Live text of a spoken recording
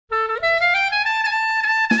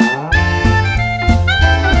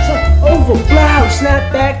over, blow,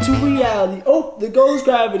 snap back to reality. Oh, there goes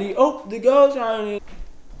gravity. Oh, there goes gravity.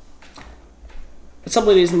 What's up,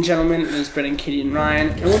 ladies and gentlemen? It is Brennan, Katie, and Ryan,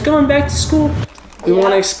 and we're going back to school. We want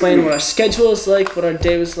to explain what our schedule is like, what our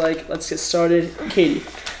day was like. Let's get started. Katie.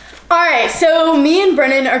 Alright, so me and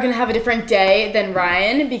Brennan are going to have a different day than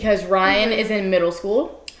Ryan because Ryan is in middle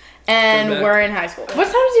school and we're in high school. What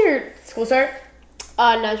time does your school start?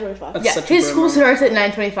 9:25. Yeah, his school starts at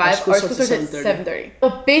 9:25. Our school starts at 7:30.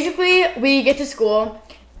 So basically, we get to school,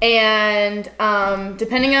 and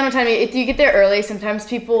depending on what time if you get there early, sometimes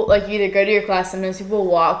people like you either go to your class. Sometimes people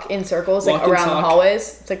walk in circles like around the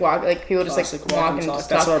hallways. It's like walk, like people just like walk and just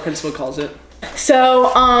talk. That's what our principal calls it. So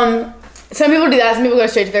some people do that. Some people go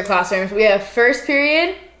straight to their classrooms. We have first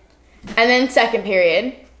period, and then second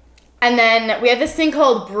period. And then we have this thing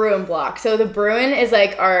called Bruin block. So the Bruin is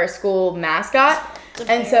like our school mascot.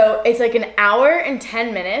 And so it's like an hour and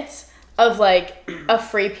 10 minutes of like a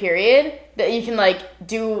free period that you can like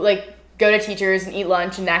do, like go to teachers and eat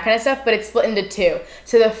lunch and that kind of stuff, but it's split into two.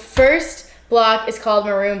 So the first block is called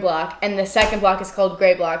maroon block and the second block is called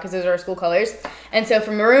gray block because those are our school colors. And so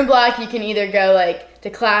for maroon block, you can either go like to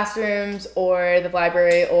classrooms or the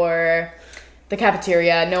library or the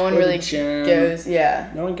cafeteria. No one really goes,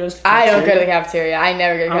 No one goes to the cafeteria. I don't go to the cafeteria. I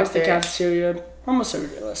never go to the cafeteria. I went to the cafeteria almost every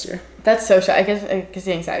day last year. That's so shy. I guess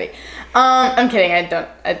the anxiety. I'm kidding. I don't.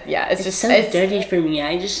 It's just so dirty for me.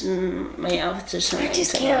 I just my outfits are so nice. I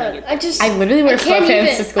just can't. I literally wear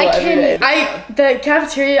sweatpants to school every day. The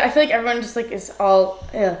cafeteria. I feel like everyone just like is all.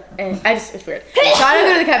 Yeah. And it's weird. So I don't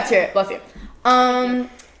go to the cafeteria. Bless you.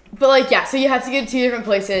 But like so you have to go to 2 different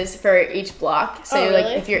places for each block. So really?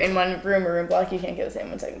 like if you're in one maroon block, you can't go the same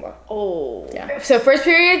one second block. Oh. Yeah. So first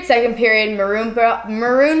period, second period, maroon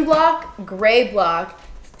block, gray block,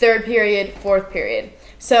 third period, fourth period.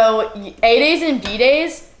 So A days and B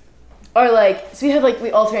days are like, so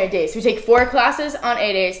we alternate days. So we take 4 classes on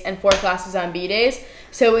A days and 4 classes on B days.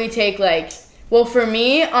 So we take like, well for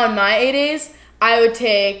me on my A days, I would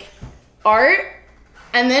take art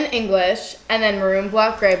and then English and then maroon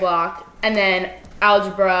block, gray block, and then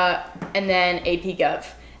algebra and then AP Gov.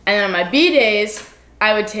 And then on my B days,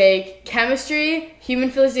 I would take chemistry, human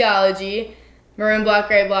physiology, maroon block,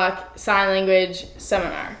 gray block, sign language,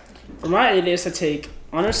 seminar. For my A days, I take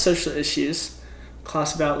honors social issues,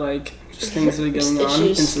 class about like just things that are going on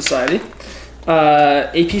in society.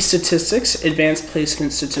 AP statistics, advanced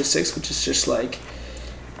placement statistics, which is just like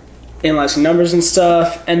analyzing numbers and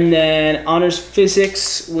stuff. And then honors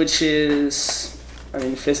physics, which is,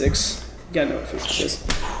 physics. You gotta know what physics is.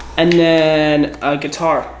 And then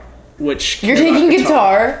guitar, which you're taking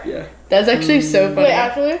guitar? Yeah. That's actually so funny. Wait,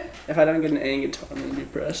 actually? If I don't get an A in guitar, I'm gonna be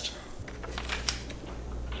depressed.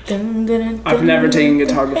 I've never taken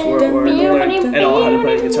guitar before or learned at all how to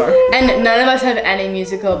play the guitar. And none of us have any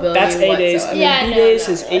musical ability. That's A days. And then B days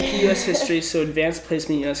is no. AP US History, so advanced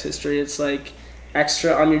placement US History. It's like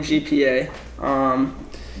extra on your GPA.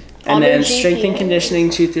 And then strength and conditioning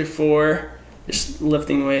 2 through 4, just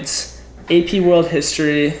lifting weights. AP World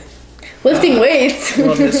History. Lifting weights.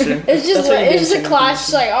 World History. It's just a class.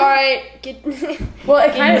 Just like, all right, get. Well,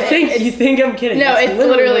 it kind of. You think I'm kidding? No, That's it's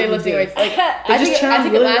literally lifting weights. Like I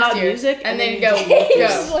took it last year, music, and then you go.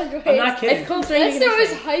 I'm not kidding. It's called strength and That's the most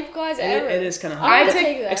conditioning. hype class ever. It is kind of hot. I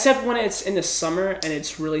take that. Except when it's in the summer and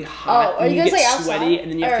it's really hot are and you you guys, get like, sweaty outside?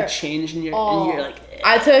 and then you have to change and you're like.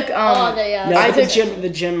 I took the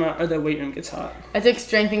gym or the weight room gets hot. I took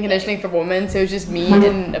strength and conditioning for women, so it was just me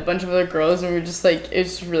and a bunch of other girls, and we were just like, it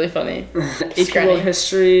was really funny. AP World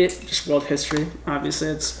History, just world history. Obviously,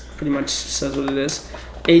 it's pretty much says what it is.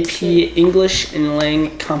 AP English and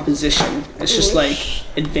Lang Composition. It's just like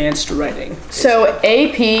advanced writing. So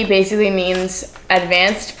AP basically means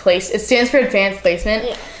advanced place. It stands for advanced placement.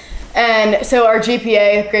 Yeah. And so our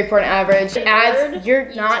GPA, grade point average, adds. You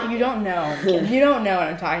don't know. You don't know what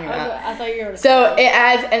I'm talking about. I thought you were. So it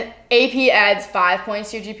adds AP adds 5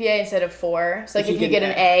 points to your GPA instead of 4. So like if you get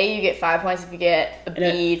an A, you get 5 points. If you get a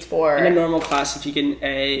B, it's 4. In a normal class, if you get an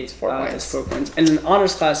A, it's 4 points. It's 4 points. And in an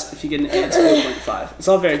honors class, if you get an A, it's 4.5. It's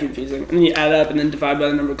all very confusing. And then you add up and then divide by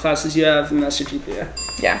the number of classes you have, and that's your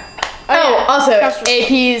GPA. Yeah. Also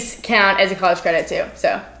APs count as a college credit too.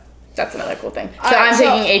 So. That's another cool thing. So I'm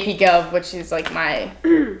taking AP Gov, which is like my...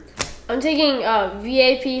 I'm taking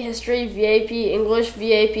VAP History, VAP English,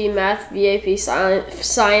 VAP Math, VAP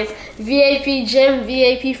Science, VAP Gym,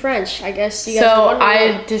 VAP French. I guess you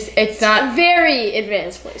guys it's not... Very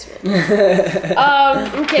advanced placement.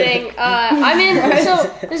 I'm kidding. I'm in... So,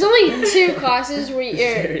 there's only 2 classes where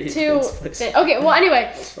you're... Okay, well, anyway.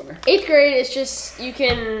 8th grade is just...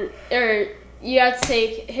 You have to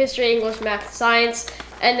take History, English, Math, Science.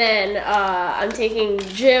 and then I'm taking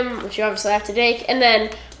gym, which you obviously have to take, and then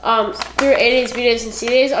through A days, B days, and C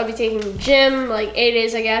days, I'll be taking gym, like A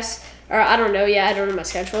days, I guess. Or I don't know yet. I don't know my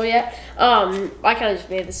schedule yet. I kind of just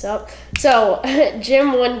made this up. So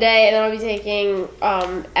gym one day, and then I'll be taking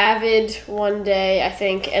Avid one day, I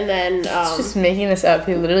think, and then He's just making this up.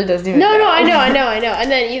 He literally doesn't even. No, I know.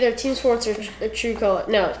 And then either Team Sports or True Color.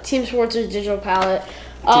 No, Team Sports or Digital Palette.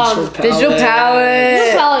 Digital Palette. Digital Palette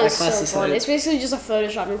is That class so is fun. hype. It's basically just a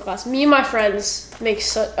photoshopping class. Me and my friends make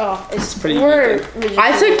it's pretty we're good. magicians.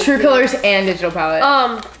 I took True Colors and Digital Palette.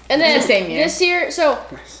 And then the same year. this year, so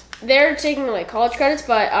they're taking like college credits,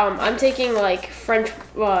 but I'm taking like French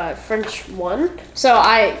 1. So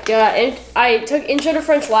I took Intro to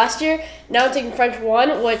French last year. Now I'm taking French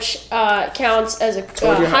 1, which counts as a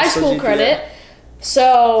high school credit.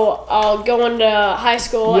 So I'll go into high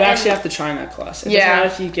school. You actually have to try in that class. It doesn't matter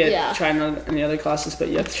if you get tried in any other classes, but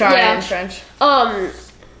you have to try in French.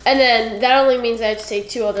 And then that only means I have to take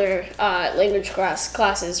 2 other language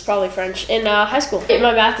classes, probably French, in high school.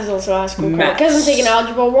 My math is also a high school credit because I'm taking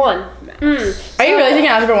Algebra 1. Are you really taking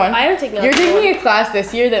Algebra 1? I am taking Algebra 1. You're taking a class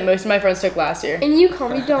this year that most of my friends took last year. And you call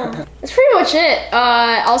me dumb. That's pretty much it.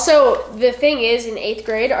 Also, the thing is, in 8th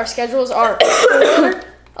grade, our schedules are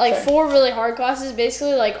 4 really hard classes,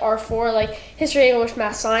 basically, like our 4, like history, English,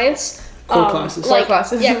 math, science. Core classes. Core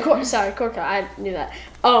classes. Yeah, core class. I knew that.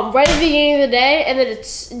 Right at the beginning of the day, and then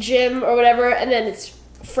it's gym or whatever, and then it's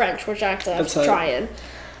French, which I actually have to try in.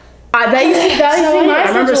 That used to be my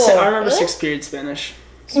schedule. I remember 6th period Spanish.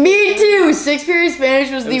 Me too. 6th period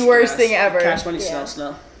Spanish was the worst thing ever. Cash money,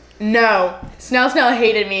 Snell. No, Snell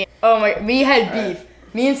hated me. Oh my, we had beef.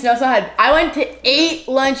 Me and Snell I went to 8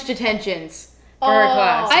 lunch detentions for her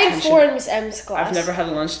class. I had 4 in Miss M's class. I've never had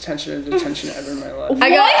a lunch detention or detention ever in my life.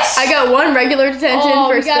 I got 1 regular detention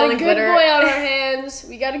for spilling glitter. We got a good boy on our hands.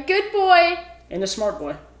 We got a good boy. And a smart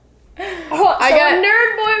boy. A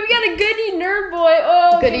nerd boy. We got a goody nerd boy.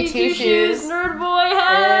 Oh, goody 2 shoes. Nerd boy.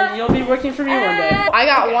 And you'll be working for me one day. I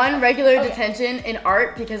got 1 regular detention in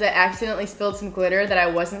art because I accidentally spilled some glitter that I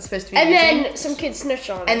wasn't supposed to be using. And then some kids snitched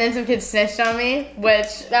on me.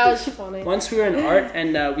 Which that was funny. Once we were in art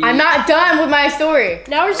and I'm not done with my story.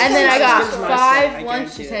 Now we're just and then I got 5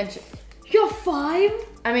 lunch detention. You got 5?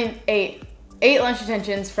 I mean 8. 8 lunch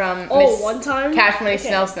detentions from one time? Cash Money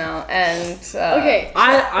Snell and okay.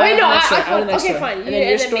 Okay, fine. And then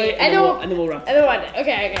your story, and then we'll wrap. And then one day.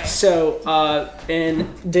 Okay. So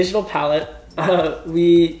in Digital Palette,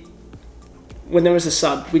 when there was a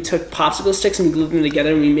sub, we took popsicle sticks and we glued them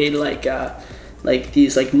together and we made like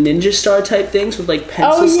these like ninja star type things with like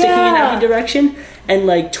pencils sticking in every direction, and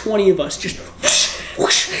like 20 of us just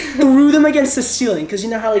whoosh, threw them against the ceiling, because you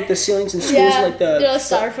know how like the ceilings in schools are like they're like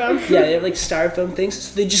styrofoam. Yeah, they have like styrofoam things,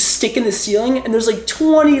 so they just stick in the ceiling, and there's like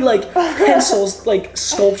 20 like pencils, like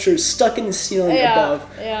sculptures stuck in the ceiling above.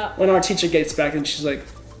 Yeah. When our teacher gets back and she's like,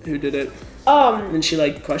 "Who did it?" And then she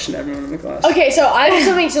like questioned everyone in the class. Okay, so I have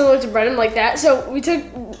something similar to Brennan like that. So we took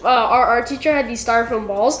our art teacher had these styrofoam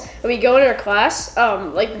balls, and we go in our class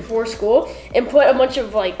like before school and put a bunch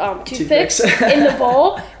of like toothpicks in the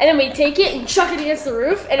bowl, and then we take it and chuck it against the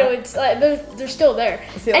roof, and it would they're still there.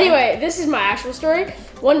 Anyway, this is my actual story.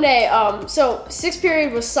 One day, so 6th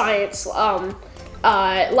period was science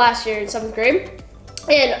last year in 7th grade,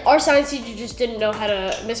 and our science teacher just didn't know how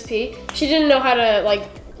to Miss P. She didn't know how to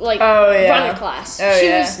run a class.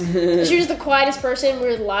 She was the quietest person. We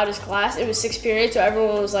were the loudest class. It was 6th period, so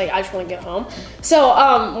everyone was like, I just want to get home. So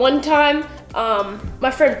one time, my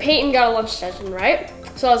friend Peyton got a lunch detention, right?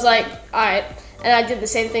 So I was like, all right. And I did the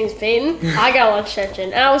same thing as Peyton. I got a lunch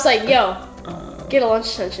detention. And I was like, yo, get a lunch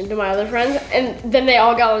detention to my other friends. And then they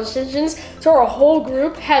all got lunch detentions. So our whole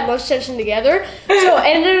group had lunch detention together. So it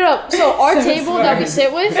ended up, our table that we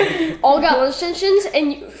sit with all got lunch detentions.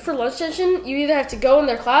 And for lunch detention, you either have to go in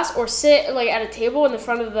their class or sit like at a table in the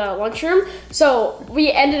front of the lunchroom. So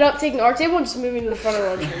we ended up taking our table and just moving to the front of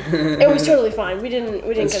the lunchroom. It was totally fine. We didn't get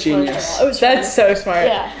punished at all. It was fun. That's so smart.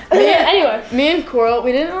 Yeah. Anyway, me and Coral,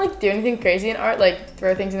 we didn't like do anything crazy in art, like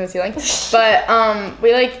throw things in the ceiling. But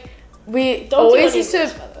we always used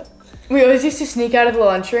to sneak out of the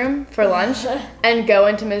lunchroom for lunch and go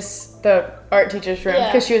into the art teacher's room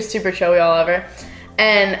because she was super chill. We all love her.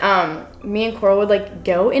 And me and Coral would like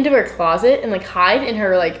go into her closet and like hide in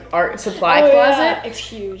her like art supply closet. Yeah.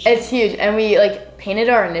 It's huge. And we like painted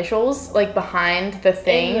our initials like behind the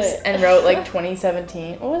things and wrote like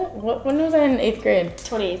 2017. When was I in 8th grade?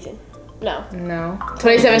 2018. No.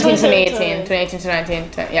 2017, 2018,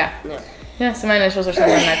 2019. Yeah. Yeah, so my initials are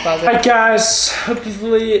somewhere in that closet. Alright guys,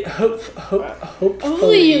 hopefully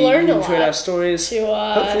you learned a lot. enjoyed our stories.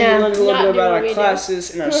 Hopefully yeah. you learned a little Not bit about do our what we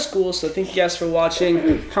classes and our schools. So thank you guys for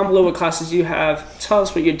watching. Comment below what classes you have. Tell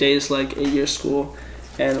us what your day is like at your school.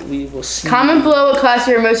 And we will see Comment below what class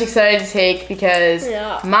you're most excited to take, because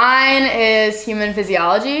Yeah. mine is human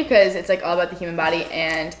physiology, because it's like all about the human body,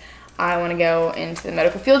 and I want to go into the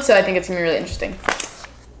medical field, so I think it's going to be really interesting.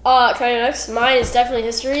 Can I go next? Mine is definitely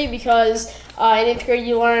history, because in 8th grade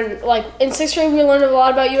you learn, like, in 6th grade we learned a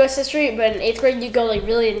lot about U.S. history, but in 8th grade you go, like,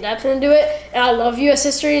 really in-depth into it, and I love U.S.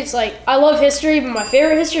 history. It's like, I love history, but my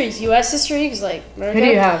favorite history is U.S. history, because, like, America. Who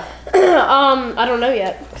do you have? I don't know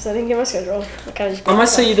yet, because I didn't get my schedule. I might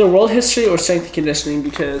say either world history or strength and conditioning,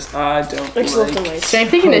 because I don't like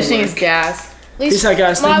Strength and conditioning is gas. Peace out,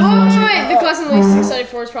 guys. The class I'm least excited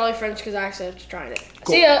for is probably French, because I actually have to try it.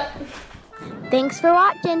 Cool. See ya! Thanks for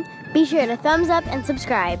watching. Be sure to thumbs up and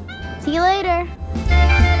subscribe. See you later.